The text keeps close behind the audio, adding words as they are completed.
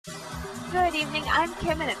Good evening, I'm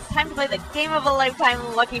Kim, and it's time to play the game of a lifetime,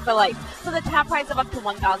 Lucky for Life. With a top prize of up to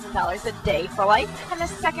 $1,000 a day for life, and a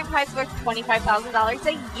second prize worth $25,000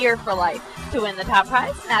 a year for life. To win the top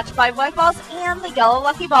prize, match 5 white balls and the yellow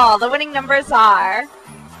lucky ball. The winning numbers are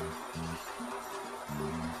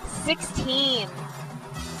 16,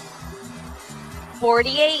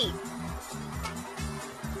 48,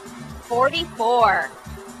 44,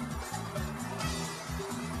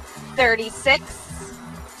 36,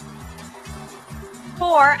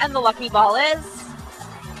 4, and the lucky ball is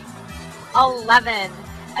 11.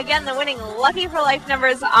 Again, the winning Lucky for Life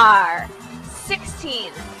numbers are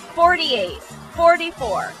 16, 48,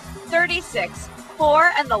 44, 36,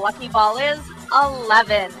 4, and the lucky ball is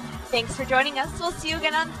 11. Thanks for joining us. We'll see you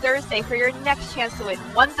again on Thursday for your next chance to win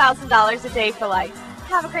 $1,000 a day for life.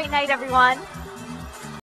 Have a great night, everyone.